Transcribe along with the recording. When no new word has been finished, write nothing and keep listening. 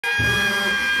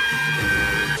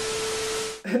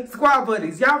Squad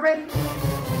buddies, y'all ready?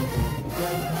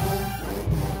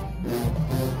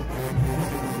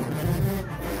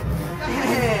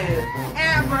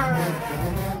 Amber!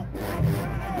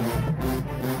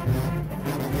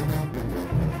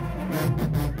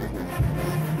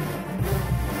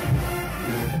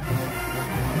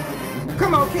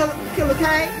 Come on, Killer K.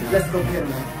 Let's go kill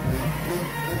him.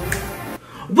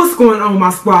 What's going on, my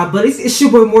squad buddies? It's your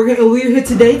boy Morgan, and we're here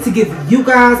today to give you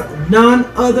guys none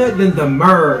other than the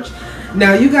merge.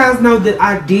 Now, you guys know that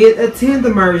I did attend the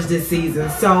merge this season,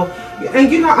 so,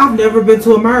 and you know, I've never been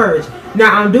to a merge.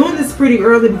 Now, I'm doing this pretty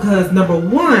early because, number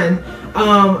one,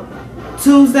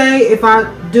 Tuesday, if I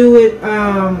do it,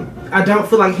 I don't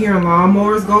feel like hearing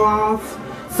lawnmowers go off.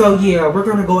 So, yeah, we're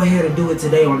going to go ahead and do it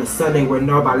today on a Sunday where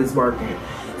nobody's working.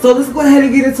 So, let's go ahead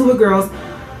and get into it, girls.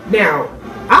 Now,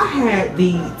 I had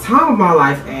the time of my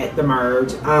life at the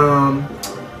merge.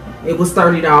 It was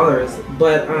 $30,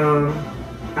 but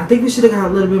I think we should have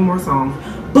got a little bit more songs.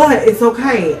 But it's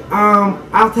okay.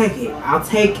 I'll take it. I'll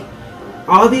take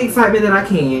all the excitement that I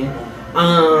can,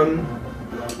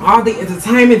 all the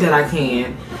entertainment that I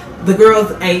can. The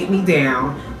girls ate me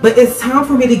down, but it's time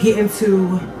for me to get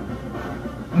into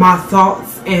my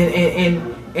thoughts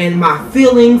and my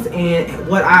feelings and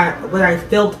what I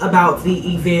felt about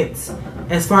the event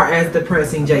as far as the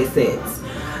Prancing J sets.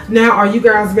 Now, are you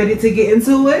guys ready to get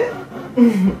into it?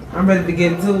 I'm ready to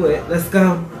get into it. Let's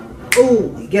go.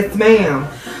 Ooh, yes ma'am.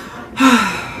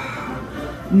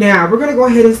 Now, we're going to go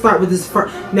ahead and start with this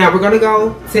first. Now, we're going to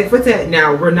go tit for tat.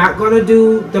 Now, we're not going to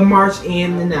do the march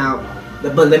in and out.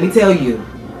 But let me tell you,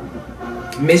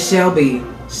 Miss Shelby,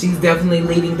 she's definitely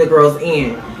leading the girls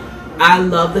in. I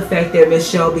love the fact that Miss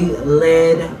Shelby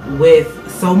led with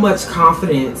so much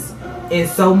confidence and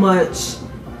so much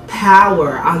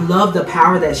power. I love the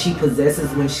power that she possesses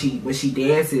when she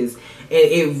dances, and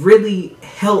it really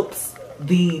helps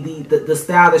the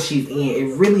style that she's in.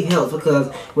 It really helps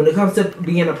because when it comes to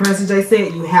being a Prancing J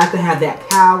set, you have to have that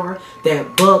power,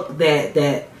 that buck,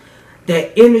 that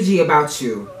energy about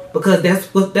you, because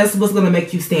that's what's gonna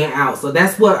make you stand out. So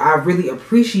that's what I really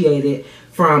appreciated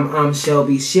from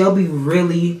Shelby. Shelby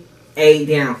really ate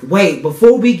down. Wait,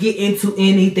 before we get into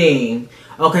anything,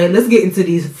 okay, let's get into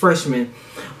these freshmen.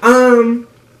 I'm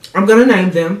gonna name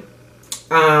them.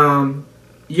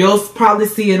 You'll probably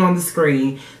see it on the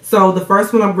screen. So the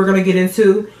first one we're gonna get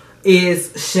into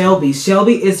is Shelby.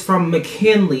 Shelby is from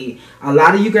McKinley. A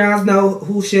lot of you guys know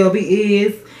who Shelby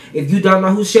is. If you don't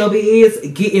know who Shelby is,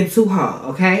 get into her,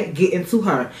 okay? Get into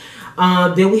her.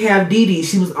 Then we have Dee Dee.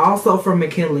 She was also from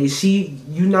McKinley. She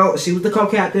was the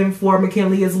co-captain for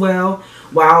McKinley as well,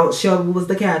 while Shelby was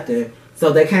the captain.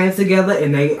 So they came together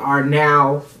and they are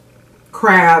now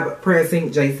Crab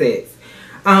Prancing J sets.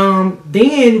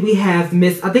 Then we have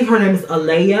Miss, I think her name is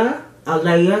Alea.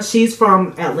 She's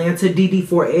from Atlanta,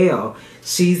 DD4L.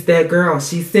 She's that girl.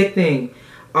 She's sickening.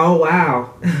 Oh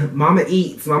wow. Mama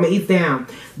eats down.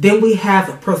 Then we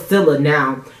have Priscilla.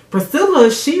 Now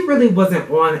Priscilla, she really wasn't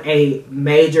on a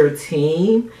major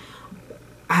team.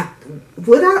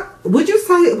 Would you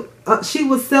say she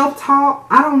was self-taught?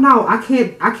 I don't know. I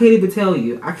can't even tell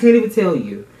you. I can't tell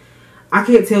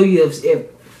you if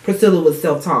Priscilla was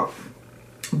self-taught.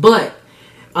 But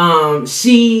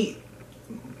she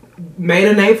made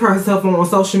a name for herself on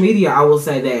social media. I will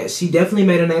say that. She definitely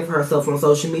made a name for herself on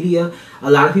social media. A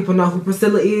lot of people know who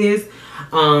Priscilla is.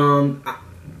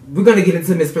 We're going to get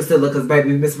into Miss Priscilla because,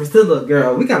 baby, Miss Priscilla,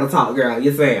 girl, we got to talk, girl.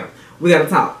 Yes, ma'am. We got to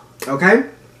talk. Okay?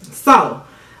 So,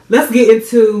 let's get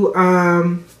into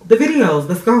the videos.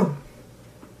 Let's go.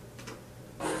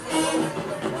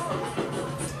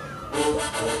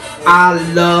 I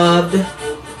loved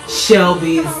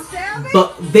Shelby's,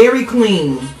 but very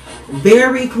clean.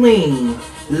 Very clean.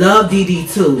 Love Dee Dee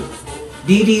too.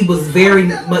 Dee Dee was very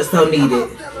much so needed.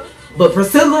 But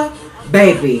Priscilla,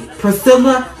 baby,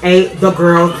 Priscilla ate the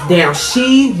girls down.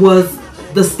 She was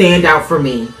the standout for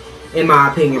me, in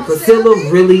my opinion. Priscilla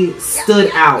really stood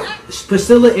out.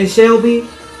 Priscilla and Shelby,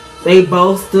 they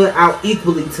both stood out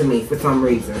equally to me for some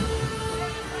reason.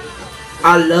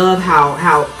 I love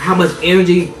how much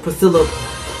energy Priscilla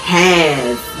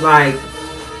has. Like,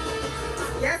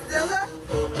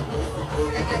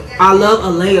 I love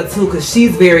Alea too because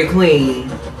she's very clean.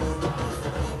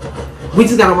 We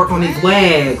just gotta work on these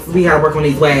wags. We gotta work on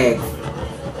these wags.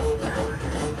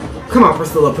 Come on,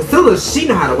 Priscilla. Priscilla, she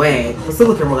know how to wag.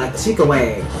 Priscilla can relax. She can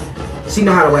wag. She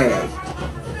know how to wag.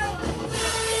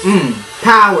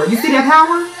 Power. You see that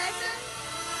power?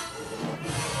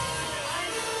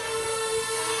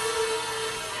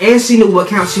 And she knew what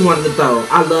count she wanted to throw.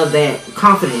 I love that.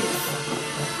 Confidence.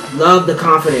 Love the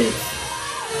confidence.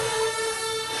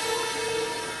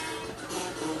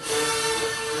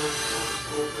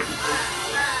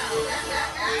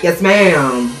 Yes,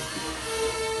 ma'am.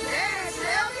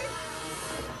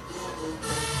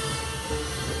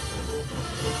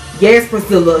 Yes,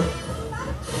 Priscilla.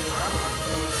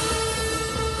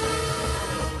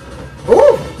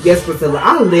 Oh, yes, Priscilla.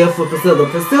 I live for Priscilla.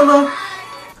 Priscilla,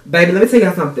 baby, let me tell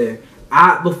y'all something.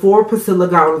 Before Priscilla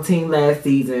got on the team last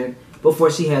season,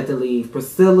 before she had to leave,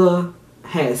 Priscilla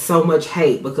had so much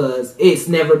hate because it's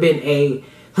never been a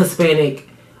Hispanic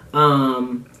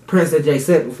Princess J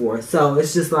set before. So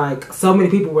it's just like so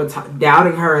many people were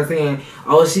doubting her and saying,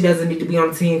 oh, she doesn't need to be on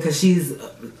the team because she's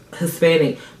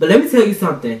Hispanic. But let me tell you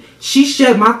something. She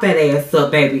shut my fat ass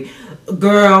up, baby.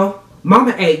 Girl,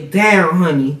 mama ate down,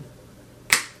 honey.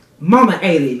 Mama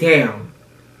ate it down.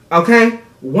 Okay?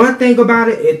 One thing about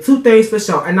it and two things for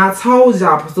sure. And I told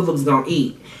y'all Priscilla was going to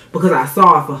eat because I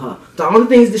saw it for her. The only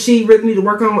things that she really need to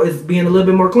work on is being a little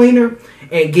bit more cleaner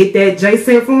and get that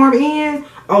J-Scent form in.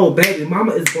 Oh, baby,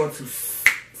 mama is going to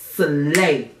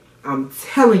slay. I'm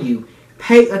telling you.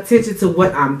 Pay attention to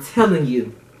what I'm telling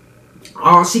you.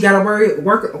 All she got to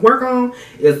work on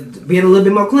is being a little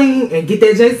bit more clean and get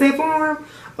that J-Scent form.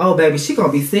 Oh, baby, she going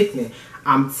to be sickening.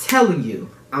 I'm telling you.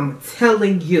 I'm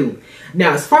telling you.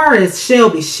 Now, as far as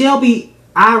Shelby,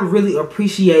 I really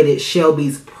appreciated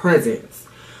Shelby's presence.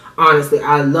 Honestly,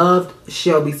 I loved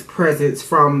Shelby's presence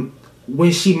from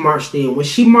when she marched in. When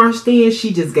she marched in,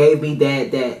 she just gave me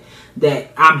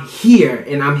that I'm here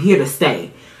and I'm here to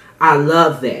stay. I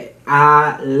love that.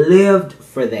 I lived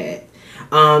for that.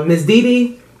 Miss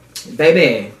Dee,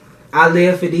 baby, I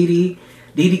live for Dee.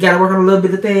 Dee got to work on a little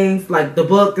bit of things like the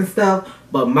book and stuff.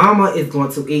 But mama is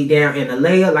going to eat down. And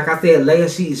Leia, like I said, Leia,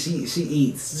 she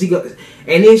eats. She goes,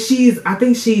 and then I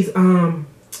think she's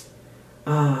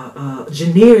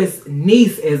Janeer's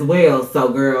niece as well.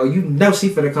 So girl, you know she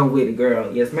finna come with it,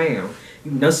 girl. Yes, ma'am.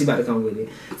 You know she about to come with it.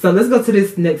 So let's go to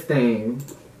this next thing.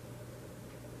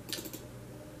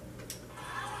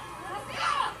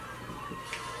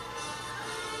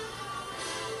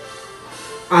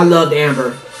 I loved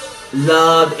Amber.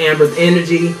 Loved Amber's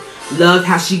energy. Loved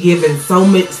how she giving so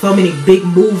many big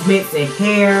movements and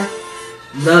hair.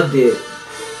 Loved it.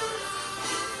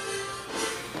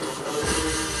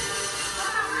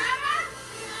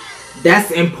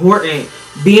 That's important.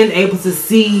 Being able to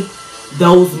see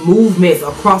those movements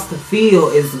across the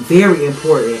field is very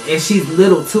important. And she's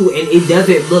little too, and it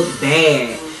doesn't look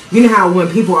bad. You know how when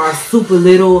people are super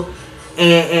little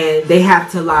and they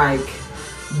have to like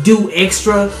do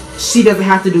extra, she doesn't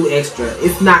have to do extra.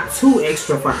 It's not too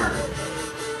extra for her.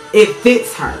 It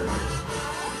fits her.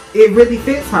 It really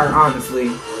fits her, honestly.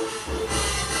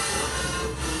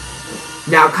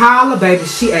 Now Kyla, baby,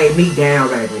 she ate me down,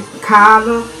 baby.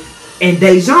 Kyla and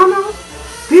Dejana,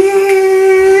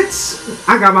 bitch,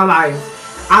 I got my life.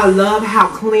 I love how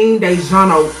clean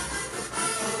Dejana.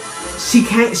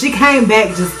 She came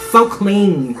back just so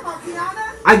clean.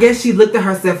 I guess she looked at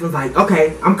herself and was like,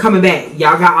 okay, I'm coming back.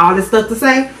 Y'all got all this stuff to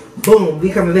say? Boom, we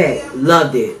coming back.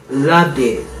 Loved it. Loved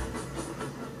it.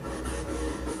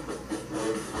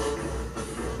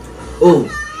 Ooh.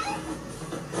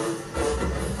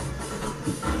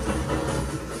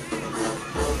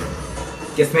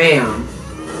 Yes, ma'am.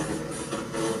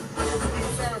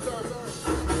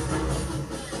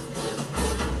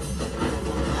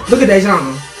 Look at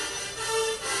Dejana.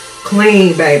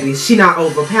 Clean, baby. She not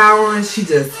overpowering. She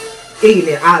just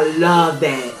eating it. I love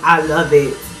that. I love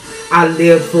it. I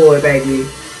live for it, baby.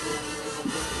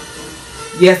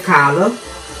 Yes, Kyla.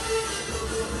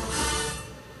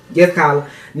 Yes, Kyla.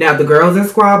 Now, the girls in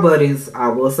Squad Buddies, I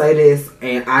will say this,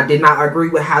 and I did not agree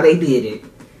with how they did it.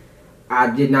 I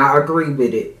did not agree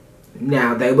with it.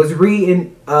 Now, they was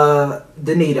reading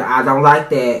Danita. I don't like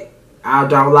that. I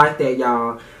don't like that,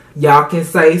 y'all. Y'all can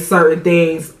say certain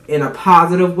things in a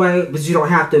positive way, but you don't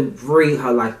have to read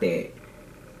her like that.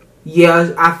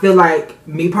 Yeah, I feel like,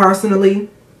 me personally,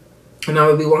 and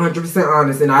I'm going to be 100%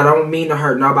 honest, and I don't mean to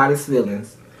hurt nobody's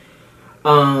feelings.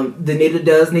 Danita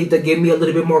does need to give me a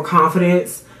little bit more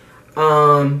confidence.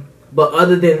 But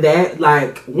other than that,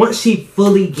 like, once she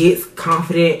fully gets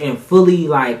confident and fully,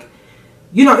 like,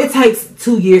 you know, it takes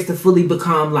 2 years to fully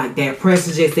become, like, that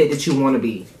Princess J said that you want to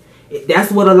be.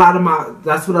 That's what a lot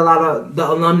of the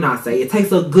alumni say. It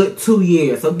takes a good 2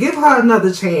 years. So give her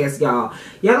another chance, y'all.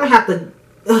 Y'all don't have to.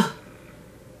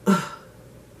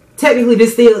 Technically,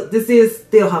 this is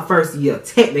still her first year.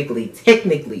 Technically. Pay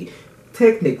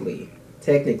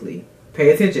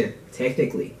attention.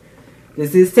 Technically,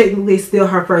 this is technically still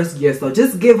her first year. So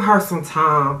just give her some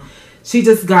time. She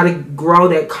just gotta grow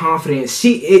that confidence.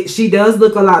 She does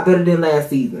look a lot better than last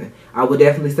season. I would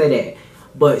definitely say that.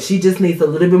 But she just needs a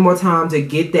little bit more time to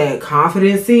get that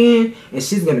confidence in. And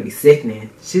she's going to be sickening.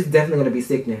 She's definitely going to be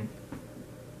sickening.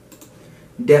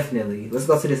 Definitely. Let's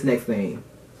go to this next thing.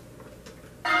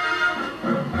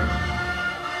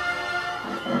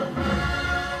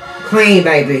 Clean,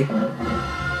 baby.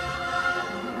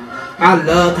 I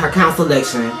loved her count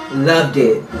selection. Loved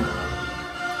it.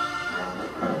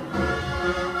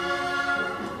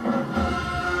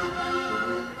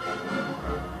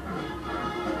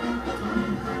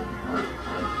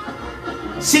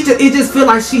 It just feel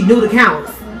like she knew the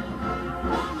counts.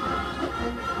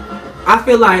 I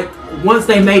feel like once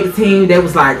they made the team, they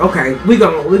was like, okay, we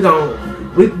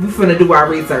finna do our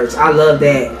research. I love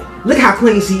that. Look how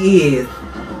clean she is.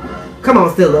 Come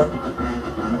on, Stella.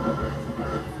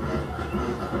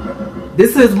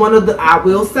 This is one of the, I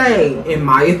will say, in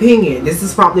my opinion, this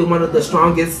is probably one of the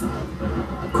strongest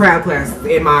crab classes,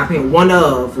 in my opinion. One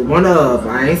of.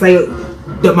 I ain't say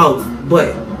the most,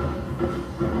 but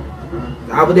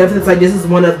I would definitely say this is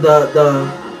one of the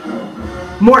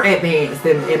more advanced,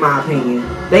 in my opinion.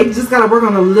 They just gotta work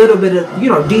on a little bit of, you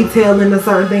know, detailing and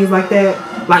certain things like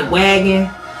that, like wagging.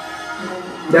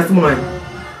 That's one.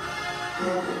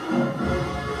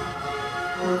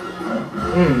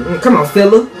 Come on,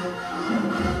 Stella.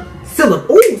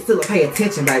 Ooh, Stella, pay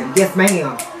attention, baby. Yes,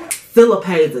 ma'am. Stella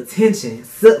pays attention.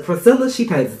 For Stella, she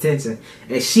pays attention,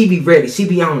 and she be ready. She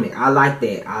be on it. I like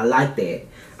that. I like that.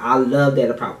 I love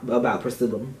that about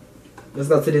Priscilla. Let's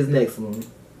go to this next one.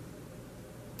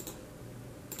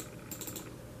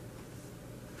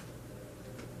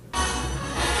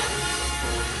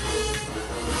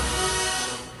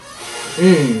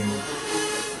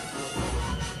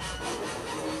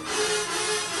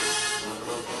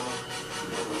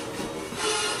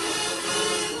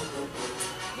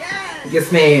 Yes,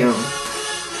 ma'am.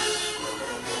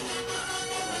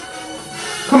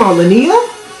 Come on, Lanita.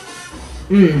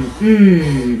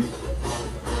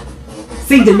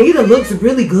 See, Danita looks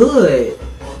really good.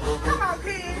 Come on,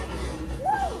 kid.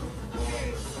 Woo.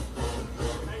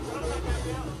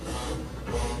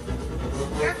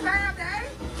 Yes, ma'am, Daddy.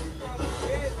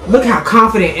 Look how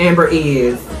confident Amber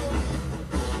is.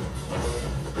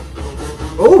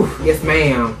 Oh, yes,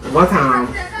 ma'am. One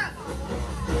time.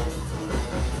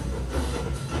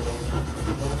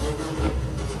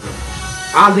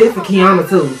 I live for Kiana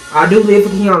too. I do live for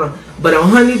Kiana. But on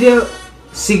Honey Dip,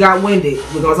 she got winded.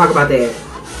 We're going to talk about that.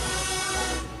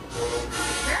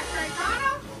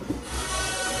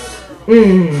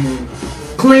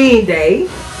 Clean day.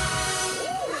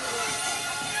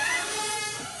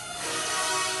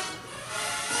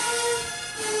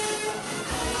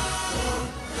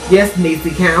 Yes,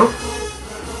 Niecy count.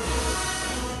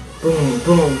 Boom,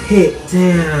 boom, hit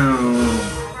down.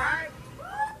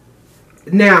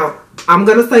 Now, I'm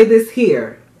gonna say this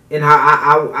here, and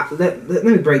let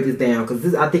me break this down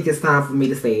because I think it's time for me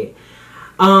to say it.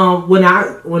 When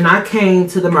I came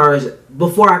to the merge,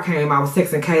 before I came, I was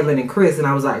texting Kaylin and Chris, and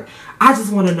I was like, I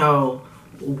just want to know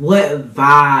what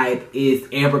vibe is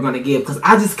Amber gonna give, because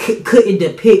I just couldn't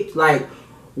depict like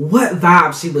what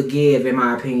vibe she would give, in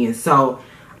my opinion. So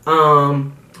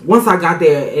once I got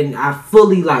there and I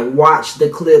fully like watched the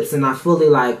clips and I fully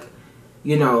like,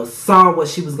 you know, saw what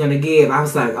she was gonna give, I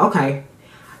was like, okay,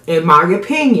 in my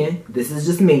opinion, this is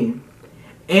just me,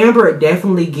 Amber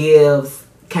definitely gives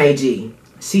KG.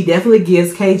 She definitely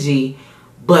gives KG,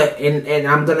 but and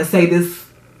I'm gonna say this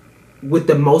with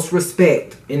the most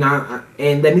respect, and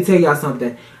let me tell y'all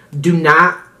something. Do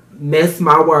not mess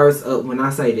my words up when I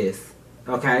say this,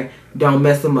 okay? Don't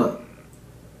mess them up,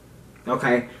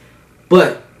 okay?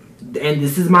 But, and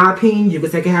this is my opinion, you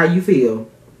can take it how you feel.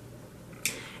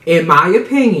 In my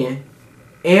opinion,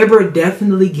 Amber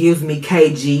definitely gives me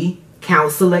KG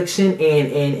count selection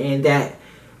and that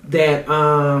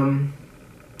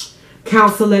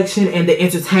count selection and the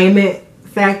entertainment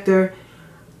factor,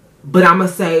 but I'm gonna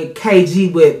say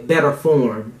KG with better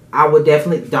form. I would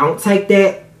definitely, don't take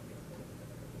that.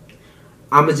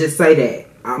 I'm gonna just say that.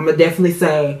 I'm gonna definitely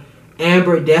say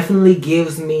Amber definitely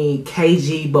gives me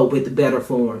KG but with the better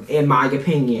form, in my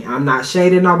opinion. I'm not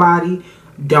shading nobody.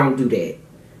 Don't do that.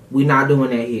 We're not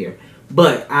doing that here.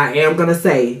 But I am going to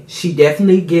say she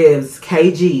definitely gives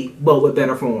KG but with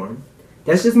better form.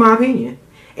 That's just my opinion.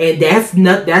 And that's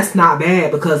not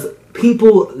bad, because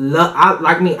people love,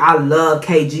 like me, I love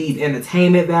KG's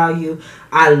entertainment value.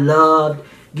 I loved,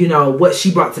 you know, what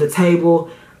she brought to the table.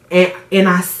 And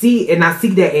I see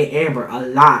that in Amber a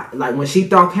lot. Like when she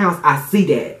throw counts, I see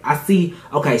that. I see,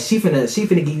 okay, she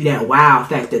finna give you that wow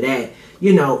factor, that,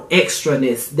 you know,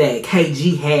 extraness that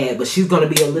KG had, but she's gonna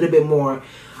be a little bit more,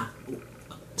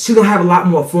 she's gonna have a lot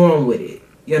more form with it,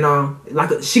 you know?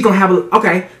 Like she's gonna have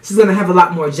a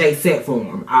lot more J set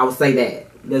form. I would say that.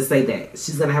 Let's say that.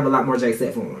 She's gonna have a lot more J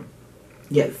set form.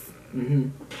 Yes.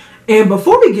 And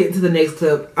before we get into the next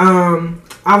clip, I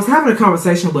was having a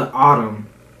conversation with Autumn.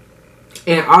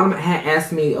 And Autumn had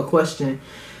asked me a question.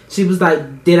 She was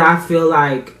like, did I feel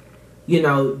like, you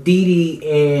know, Dee Dee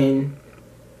and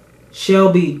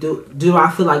Shelby, do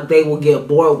I feel like they will get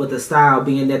bored with the style,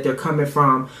 being that they're coming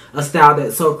from a style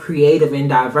that's so creative and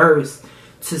diverse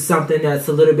to something that's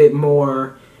a little bit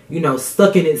more, you know,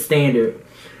 stuck in its standard?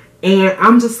 And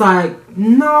I'm just like,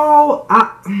 no,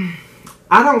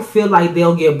 I don't feel like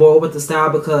they'll get bored with the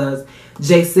style, because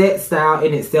J-Set's style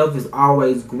in itself is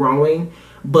always growing,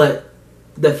 but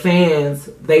the fans,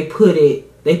 I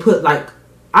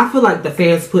feel like the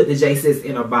fans put the J-Sets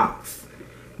in a box.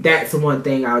 That's one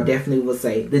thing I definitely would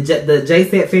say. The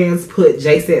J-Set fans put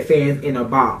J-Set fans in a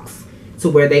box to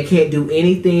where they can't do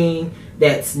anything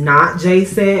that's not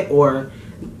J-Set, or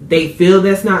they feel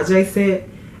that's not J-Set,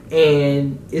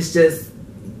 and it's just,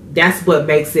 that's what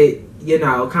makes it, you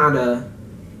know, kind of,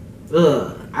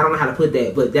 I don't know how to put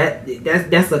that, but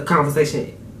that's a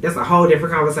conversation. That's a whole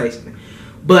different conversation.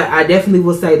 But I definitely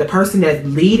will say the person that's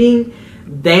leading,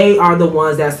 they are the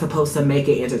ones that's supposed to make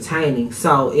it entertaining.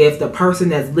 So if the person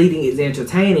that's leading is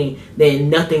entertaining, then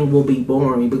nothing will be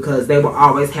boring, because they will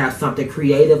always have something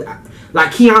creative.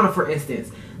 Like Kiana, for instance,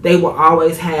 they will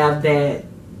always have that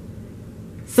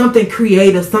something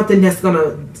creative, something that's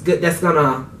gonna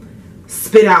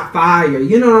spit out fire.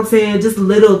 You know what I'm saying? Just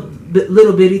little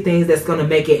bitty things that's gonna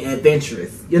make it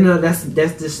adventurous. You know, that's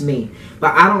just me.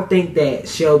 But I don't think that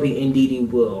Shelby and Dee Dee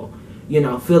will, you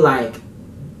know, feel like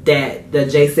that the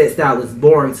J-Set style is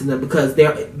boring to them, because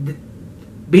they're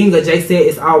being a J-Set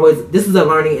is always, this is a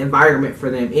learning environment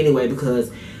for them anyway,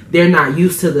 because they're not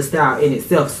used to the style in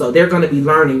itself, so they're going to be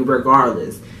learning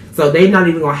regardless. So they're not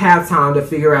even going to have time to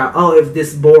figure out, oh, if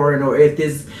this is boring, or if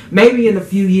this, maybe in a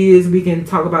few years we can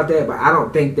talk about that, but I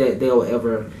don't think that they'll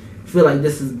ever feel like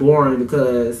this is boring,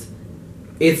 because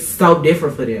it's so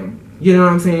different for them. You know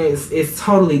what I'm saying? It's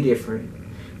totally different.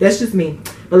 That's just me.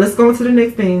 But let's go on to the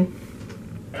next thing.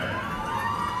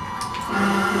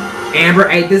 Amber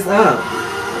ate this up.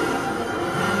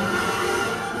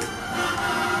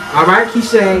 Alright,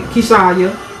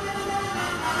 Keshia.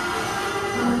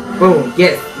 Boom.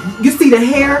 Yes. You see the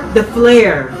hair? The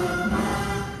flare.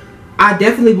 I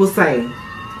definitely will say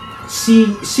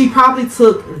she probably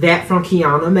took that from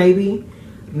Kiana, maybe.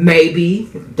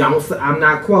 I'm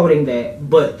not quoting that,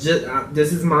 but just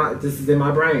this is in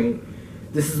my brain.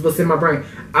 This is what's in my brain.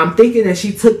 I'm thinking that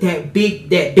she took that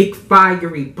big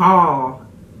fiery ball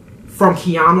from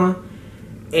Kiana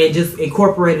and just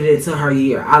incorporated it into her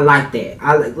year. I like that.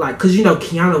 I like, cause you know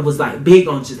Kiana was like big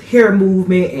on just hair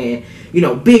movement and, you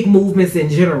know, big movements in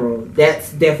general.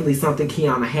 That's definitely something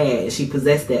Kiana had. She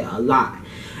possessed that a lot.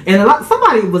 And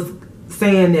somebody was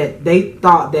saying that they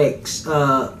thought that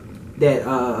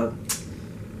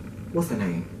what's her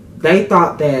name? They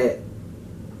thought that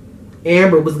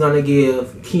Amber was gonna give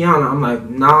Kiana. I'm like,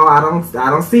 no, I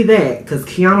don't see that, because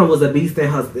Kiana was a beast in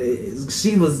her.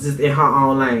 She was just in her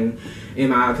own lane,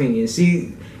 in my opinion.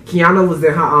 Kiana was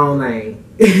in her own lane.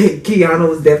 Kiana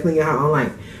was definitely in her own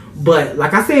lane. But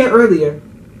like I said earlier,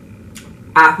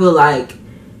 I feel like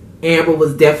Amber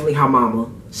was definitely her mama.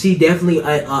 She definitely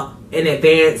an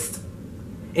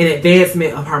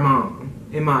advancement of her mom,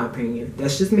 in my opinion.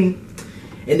 That's just me,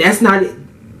 and that's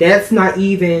not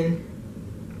even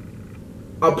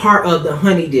a part of the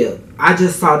honey dip. I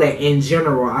just saw that in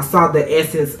general. I saw the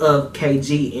essence of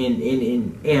KG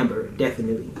in Amber,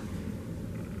 definitely.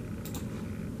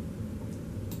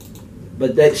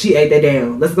 But that she ate that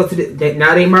down. Let's go to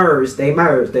now they merged. They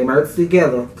merged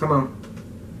together. Come on.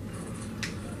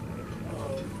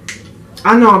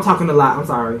 I know I'm talking a lot. I'm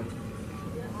sorry.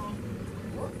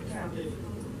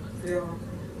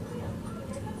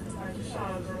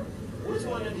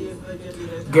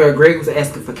 Girl, Greg was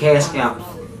asking for cash out.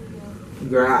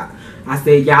 Girl, I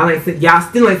said y'all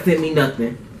still ain't sent me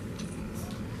nothing.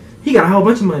 He got a whole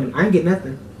bunch of money. I ain't get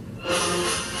nothing.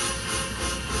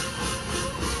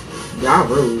 Y'all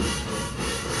rude.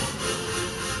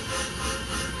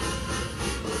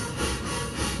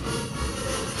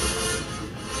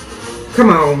 Come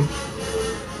on.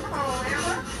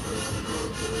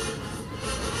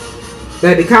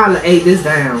 Baby Kyla ate this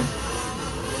down.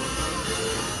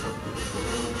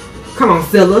 Come on,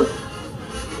 Scylla.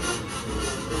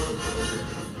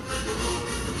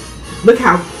 Look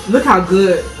how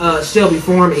good Shelby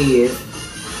form is.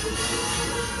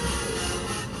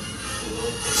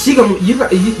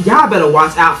 Y'all better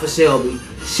watch out for Shelby.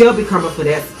 Shelby coming for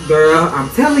that girl. I'm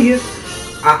telling you.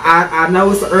 I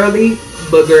know it's early,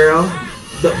 but girl,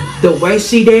 the way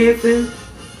she dancing,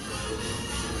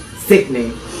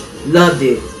 sickening. Loved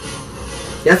it.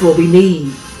 That's what we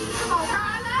need.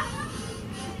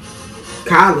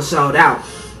 Kyla showed out.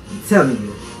 I'm telling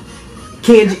you.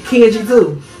 Kenji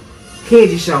too.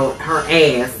 Kenji showed her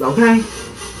ass, okay?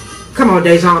 Come on,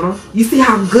 Dejana. You see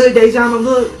how good Dejana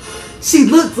look? She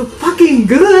looks fucking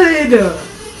good.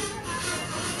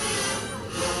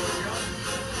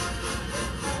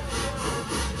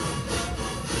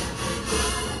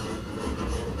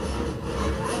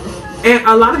 And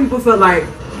a lot of people felt like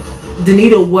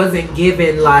Danita wasn't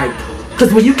given, like,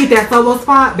 because when you get that solo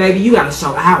spot, baby, you gotta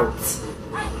show out.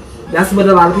 That's what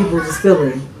a lot of people was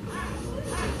feeling.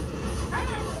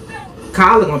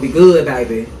 Kyla gonna be good,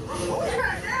 baby.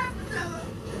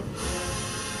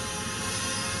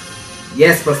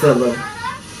 Yes, Priscilla.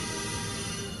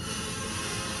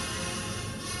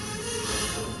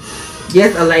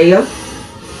 Yes, Alea.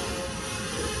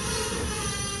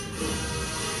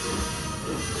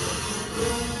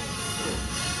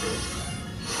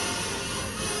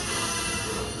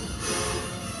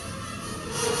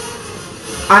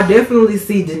 I definitely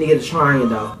see Danita trying,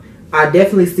 though. I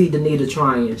definitely see Danita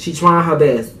trying. She's trying her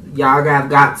best. Y'all have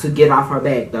got to get off her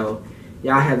back, though.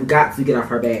 Y'all have got to get off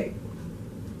her back.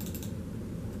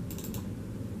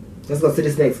 Let's go to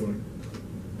this next one.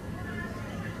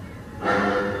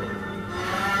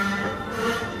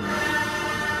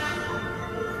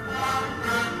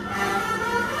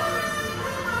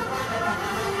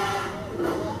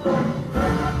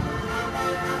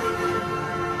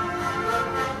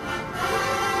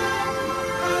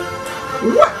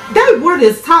 What? They wore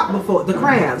this top before, the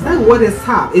crabs. They wore this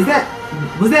top. Was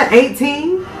that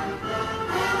 18?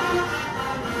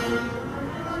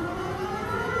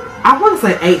 I want to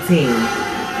say 18.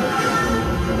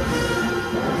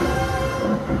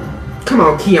 Come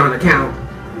on, Kiana, count.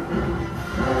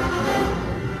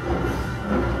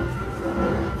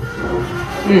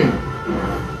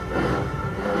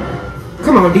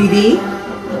 Come on, DD.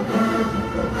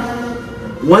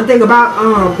 One thing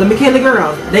about the McKinley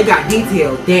girls, they got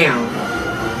detail down.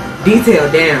 Detail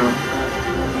down.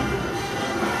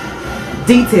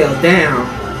 Detail down.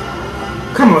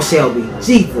 Come on, Shelby.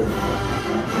 Jesus.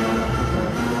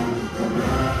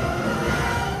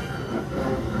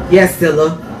 Yes,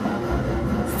 Stilla.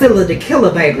 Stilla the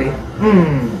killer, baby.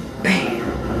 Bam.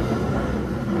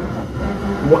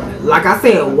 Like I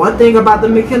said, one thing about the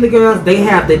McKinley girls, they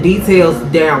have the details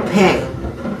down pat.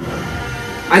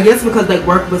 I guess because they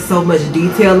work with so much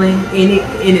detailing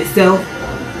in itself,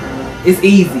 it's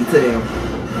easy to them.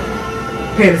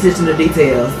 Paying attention to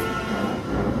details.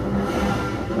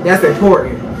 That's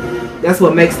important. That's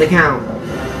what makes the count.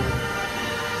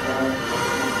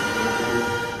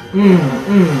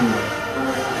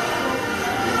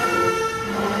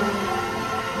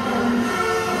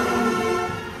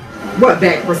 What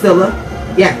back, Priscilla?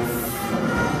 Yes.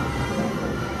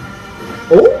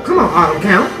 Oh, come on, Autumn,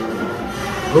 count.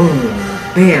 Boom,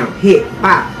 bam, hit,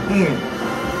 pop, bam.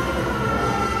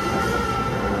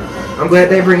 I'm glad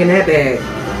they're bringing that back.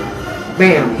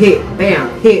 Bam, hit, bow.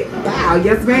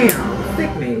 Yes, ma'am.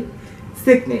 Sickening,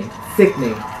 sickening,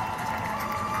 sickening.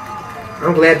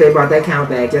 I'm glad they brought that count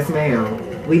back. Yes,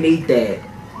 ma'am. We need that.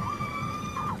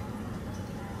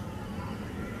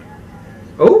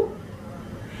 Oh,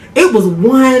 it was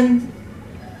one.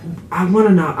 I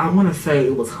want to say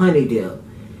it was Honey Dip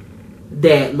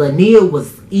that Lania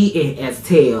was eating as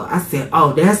tail. I said,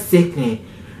 oh, that's sickening.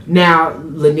 Now,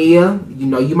 Lania, you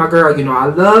know, you my girl. You know, I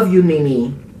love you,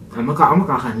 Nene. I'm gonna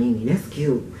call her Nene. That's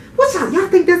cute. What y'all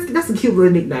think that's a cute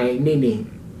little nickname, Nene?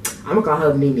 I'm gonna call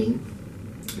her Nene.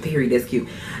 Period. That's cute.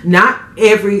 Not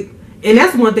every, and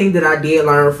that's one thing that I did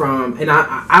learn from, and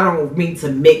I don't mean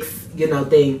to mix, you know,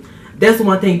 thing. That's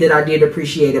one thing that I did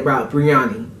appreciate about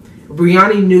Brianni.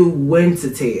 Brianni knew when to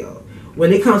tell.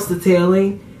 When it comes to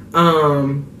telling,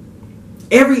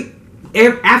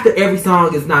 after every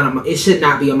song is not it should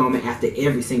not be a moment after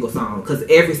every single song, because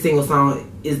every single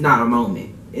song is not a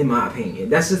moment, in my opinion.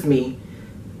 That's just me.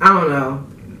 I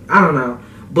don't know,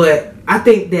 but I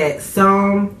think that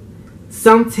some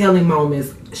telling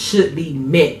moments should be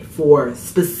meant for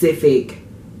specific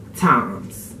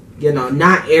times. You know,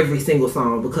 not every single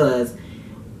song, because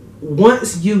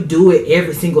once you do it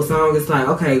every single song, it's like,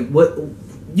 okay, what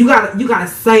you gotta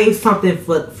save something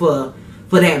for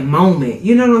that moment.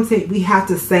 You know what I'm saying? We have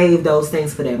to save those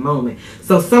things for that moment.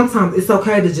 So sometimes it's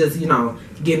okay to just, you know,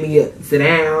 give me a sit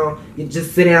down. You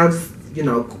just sit down, just, you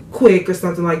know, quick or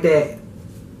something like that.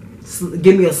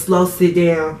 Give me a slow sit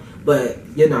down. But,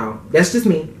 you know, that's just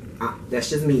me. That's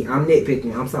just me. I'm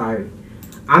nitpicking. I'm sorry.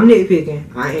 I'm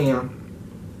nitpicking. I am.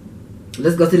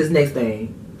 Let's go to this next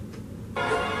thing.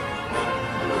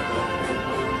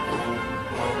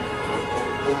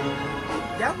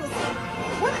 That was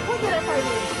what did I play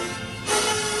with?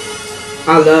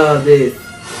 I love this.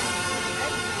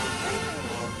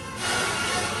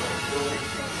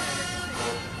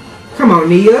 Come on,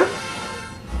 Nia.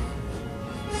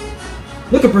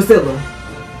 Look at Priscilla.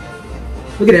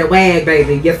 Look at that wag,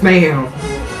 baby. Yes, ma'am.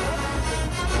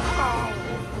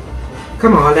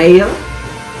 Come on, Leia.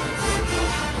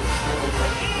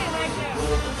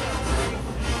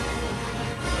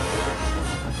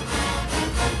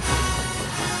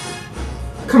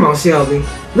 Come on, Shelby.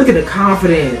 Look at the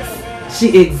confidence.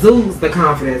 She exudes the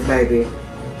confidence, baby.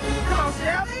 Come on,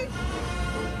 Shelby.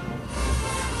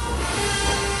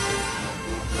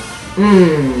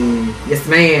 Yes,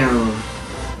 ma'am.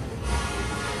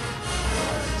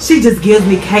 She just gives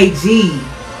me KG.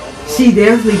 She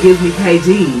definitely gives me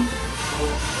KG.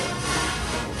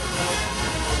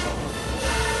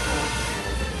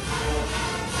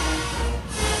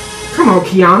 Come on,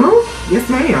 Kiana. Yes,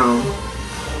 ma'am.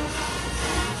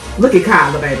 Look at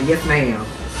Kyla, baby. Yes, ma'am.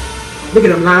 Look at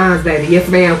them lines, baby. Yes,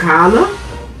 ma'am, Kyla.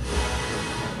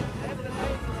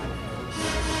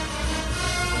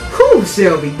 Whew,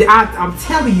 Shelby. I'm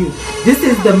telling you, this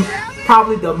is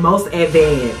probably the most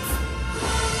advanced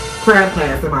crab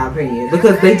class in my opinion,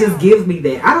 because they just give me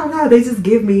that. I don't know. They just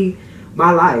give me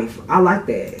my life. I like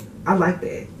that. I like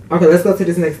that. Okay, let's go to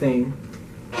this next thing.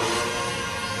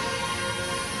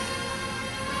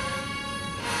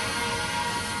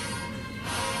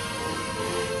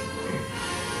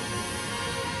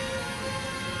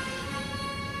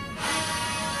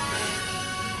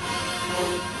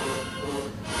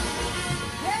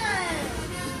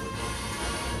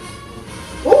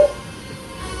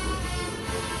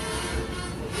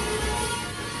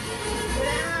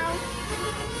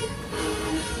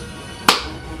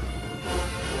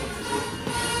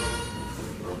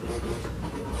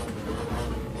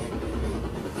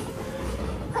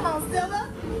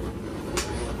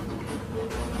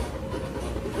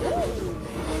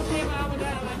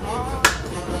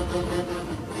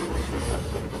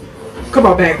 Come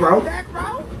on, back row. Back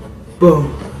row.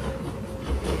 Boom.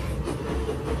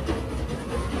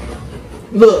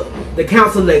 Look, the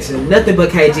count selection. Nothing but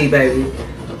KG, baby. You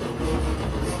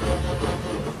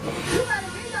better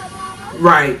get your mama.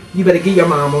 Right. You better get your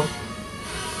mama.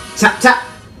 Chop, chop.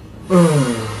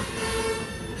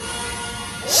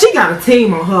 She got a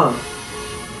team on her.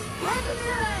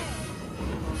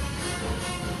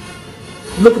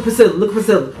 Look at Priscilla. Look at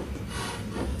Priscilla.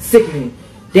 Sickening.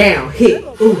 Down. Hit.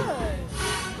 Ooh.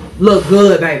 Look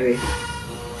good, baby.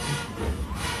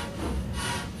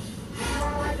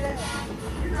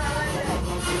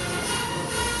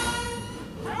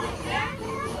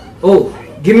 Oh,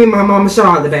 give me my mama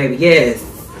Charlotte, baby. Yes.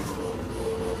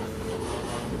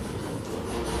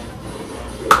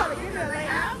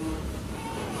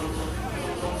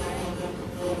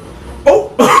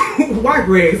 Oh, why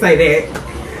Greg say that?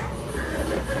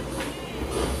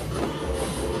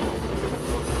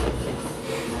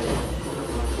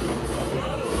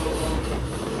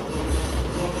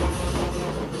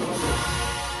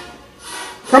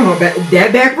 Come on,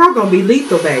 that back row gonna be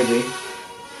lethal, baby.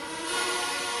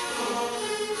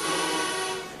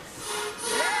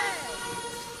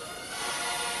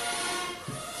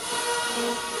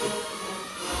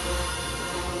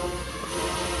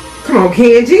 Come on,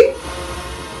 Kenji.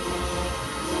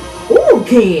 Ooh,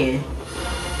 Ken.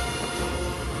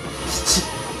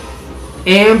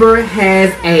 Amber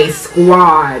has a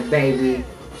squad, baby.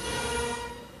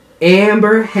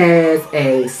 Amber has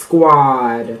a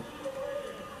squad.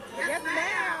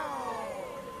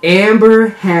 Amber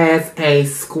has a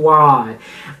squad.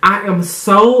 I am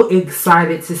so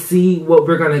excited to see what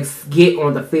we're going to get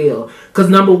on the field. Because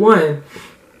number one,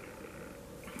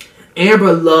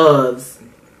 Amber loves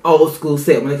old school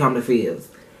set when it comes to fields.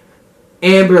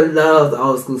 Amber loves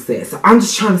old school set. So I'm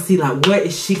just trying to see, like, what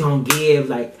is she going to give?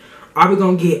 Like, are we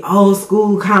going to get old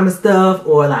school kind of stuff?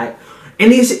 Or, like,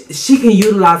 and then she can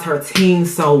utilize her team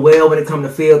so well when it comes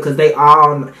to field. Because they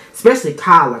all, especially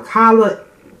Kyla. Kyla,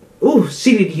 ooh,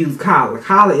 she need to use Kyla.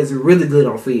 Kyla is really good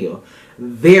on field.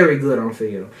 Very good on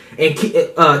field. And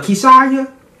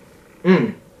Keshia,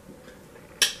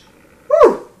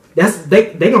 woo,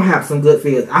 they gonna have some good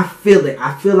fields. I feel it.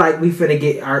 I feel like we finna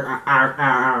get our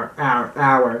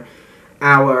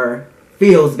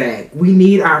fields back. We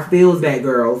need our fields back,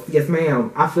 girls. Yes,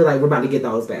 ma'am. I feel like we're about to get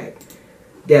those back.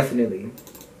 Definitely.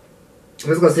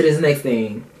 Let's go to this next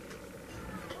thing.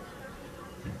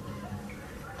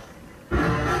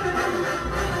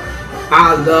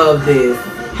 I love this.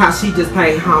 How she just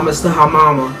paid homage to her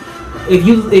mama. If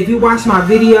you watch my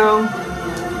video,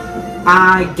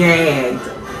 I gagged.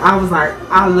 I was like,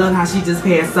 I love how she just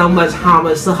paid so much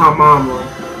homage to her mama.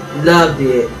 Loved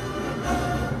it.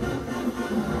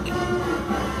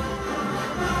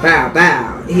 Bow,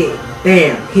 bow, hit,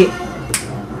 bam, hit.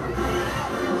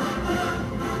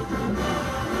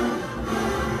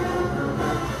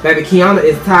 Baby, Kiana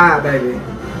is tired, baby.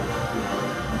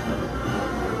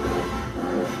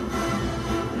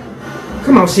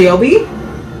 Come on, Shelby.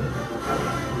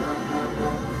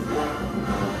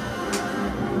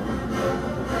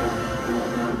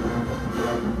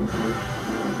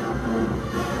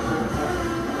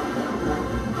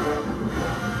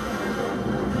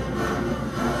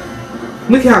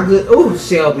 Look how good. Oh,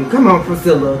 Shelby. Come on,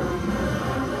 Priscilla.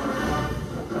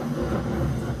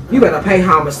 You better pay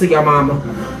homage to your mama.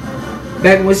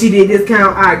 Back when she did this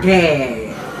count, I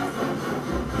gagged.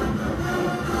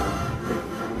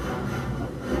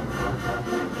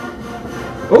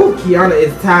 Oh, Kiana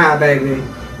is tired, baby.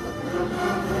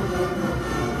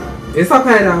 It's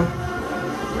okay, though.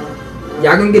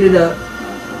 Y'all gonna get it up.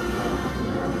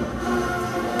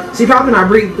 She probably not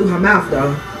breathing through her mouth,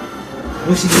 though.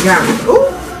 When she got it. Ooh!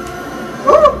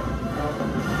 Ooh!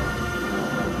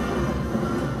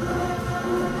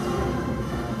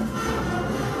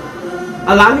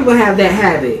 A lot of people have that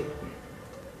habit.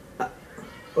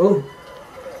 Oh.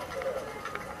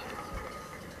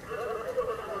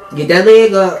 Get that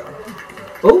leg up.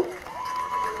 Oh.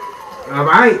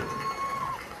 Alright.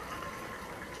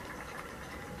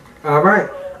 Alright.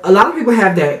 A lot of people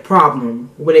have that problem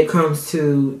when it comes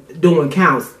to doing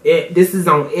counts. This is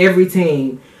on every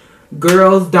team.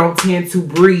 Girls don't tend to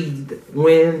breathe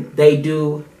when they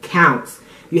do counts.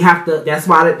 You have to. That's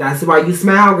why you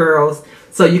smile, girls,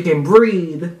 so you can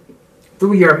breathe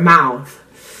through your mouth.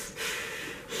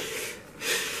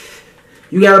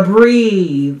 You gotta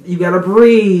breathe. You gotta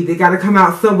breathe. It gotta come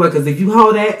out somewhere. Because if you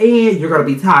hold that in, you're gonna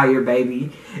be tired,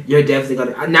 baby. You're definitely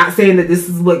gonna. I'm not saying that this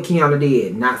is what Kiana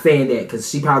did. Not saying that, because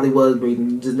she probably was breathing.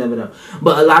 You just never know.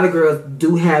 But a lot of girls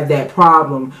do have that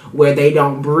problem where they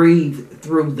don't breathe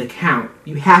through the count.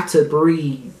 You have to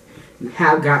breathe. You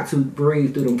have got to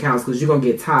breathe through them counts, because you're gonna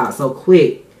get tired so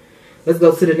quick. Let's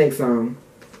go to the next song.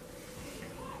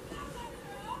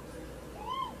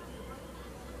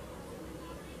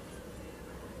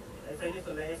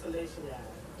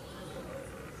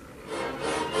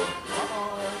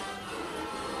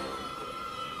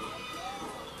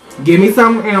 Give me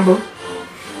some, Amber.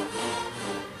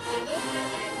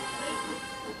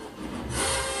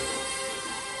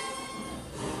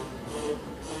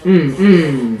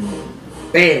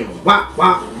 Bam. Wop,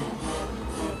 wop.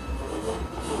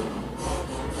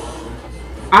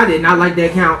 I did not like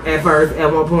that count at first.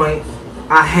 At one point,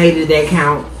 I hated that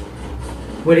count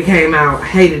when it came out. I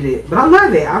hated it. But I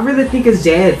love it. I really think it's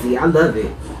jazzy. I love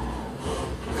it.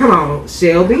 Come on,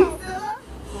 Shelby.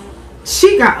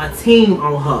 She got a team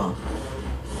on her.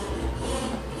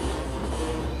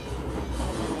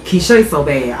 Keisha's so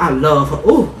bad. I love her.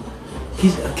 Ooh.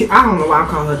 I don't know why I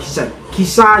call her Keisha.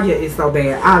 Keishaya is so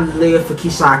bad. I live for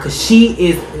Keisha because she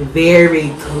is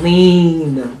very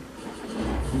clean.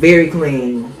 Very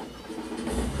clean.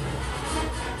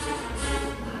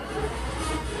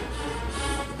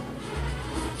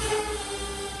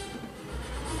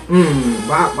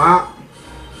 Bop, bop.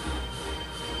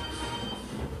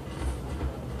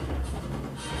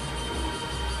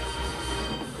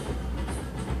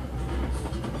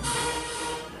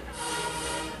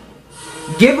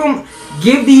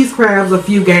 Give these crabs a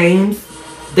few games.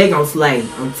 They gonna slay.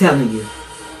 I'm telling you.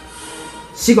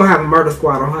 She gonna have a murder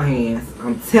squad on her hands.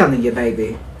 I'm telling you,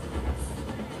 baby.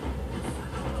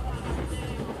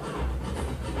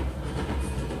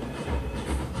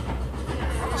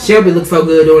 Shelby looks so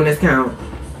good doing this count.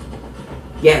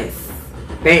 Yes.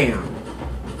 Bam.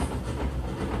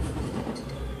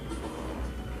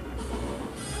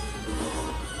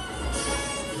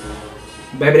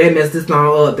 Baby, they messed this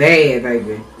song up bad,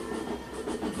 baby.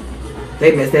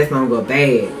 They messed that song up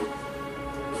bad.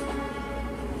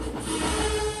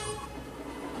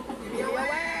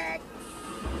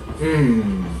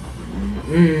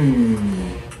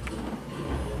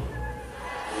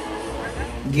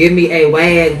 Give me a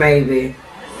wag, baby.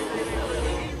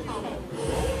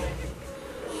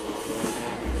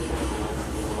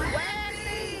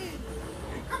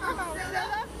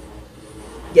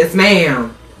 Yes,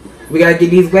 ma'am. We gotta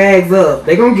get these wags up.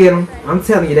 They gonna get them. I'm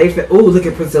telling you, they. Oh, look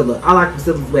at Priscilla. I like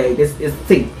Priscilla's wag. This is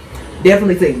T.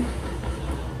 Definitely T.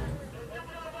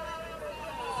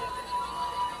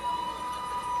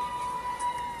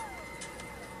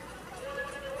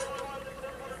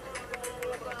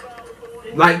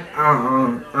 Like,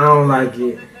 I don't like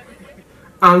it.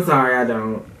 I'm sorry, I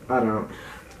don't.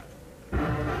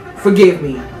 Forgive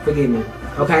me,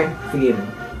 okay? Forgive me.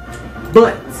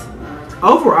 But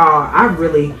overall,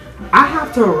 I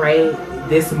have to rate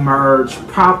this merge,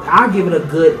 I'll give it a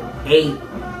good 8.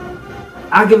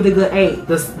 I'll give it a good 8.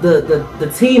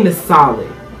 The team is solid.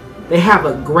 They have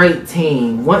a great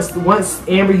team. Once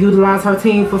Amber utilized her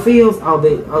team for Fields, oh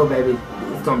baby,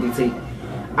 it's gonna be T.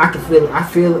 I can feel it. I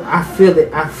feel it. I feel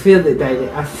it. I feel it, baby.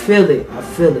 I feel it. I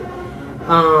feel it.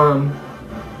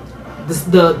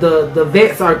 The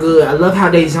vets are good. I love how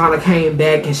Dejana came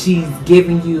back and she's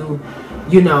giving you,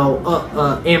 you know,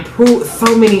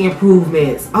 so many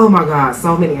improvements. Oh my God,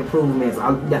 so many improvements.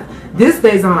 This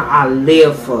Dejana I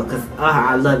live for, cause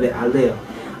I love it. I live.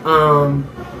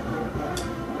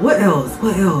 What else?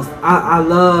 What else? I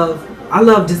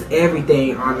love just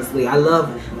everything. Honestly, I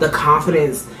love the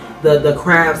confidence the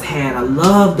crabs had. I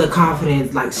love the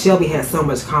confidence. Like Shelby had so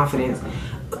much confidence.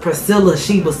 Priscilla,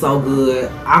 she was so good.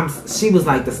 She was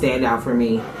like the standout for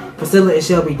me. Priscilla and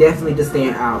Shelby definitely the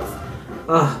standouts.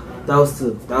 Those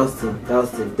two,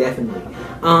 definitely.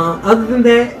 Other than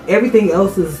that, everything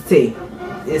else is T.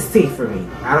 It's T for me.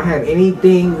 I don't have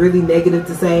anything really negative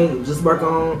to say. Just work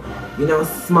on, you know,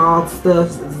 small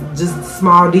stuff, just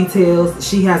small details.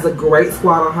 She has a great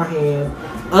squad on her hands.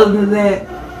 Other than that,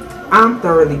 I'm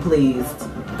thoroughly pleased.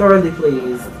 Thoroughly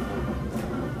pleased.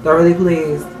 Thoroughly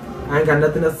pleased. I ain't got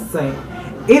nothing else to say.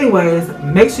 Anyways,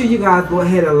 make sure you guys go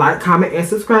ahead and like, comment, and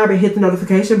subscribe, and hit the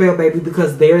notification bell, baby,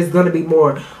 because there is going to be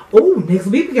more. Oh, next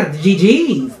week we got the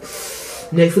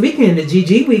GGs. Next weekend, the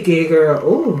GG weekend, girl.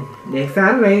 Oh, next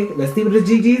Saturday. Let's see what the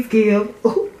GGs give.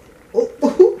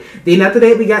 Then after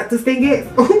that, we got the Stingettes.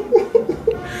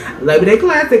 Labor Day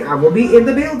Classic. I will be in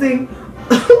the building.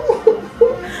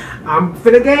 I'm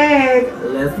finna gag.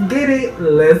 Let's get it.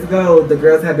 Let's go. The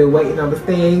girls have been waiting on the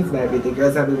Stings, baby. The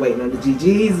girls have been waiting on the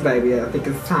GGs, baby. I think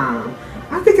it's time.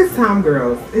 I think it's time,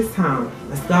 girls. It's time.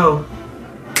 Let's go.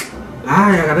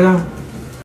 Bye. I gotta go.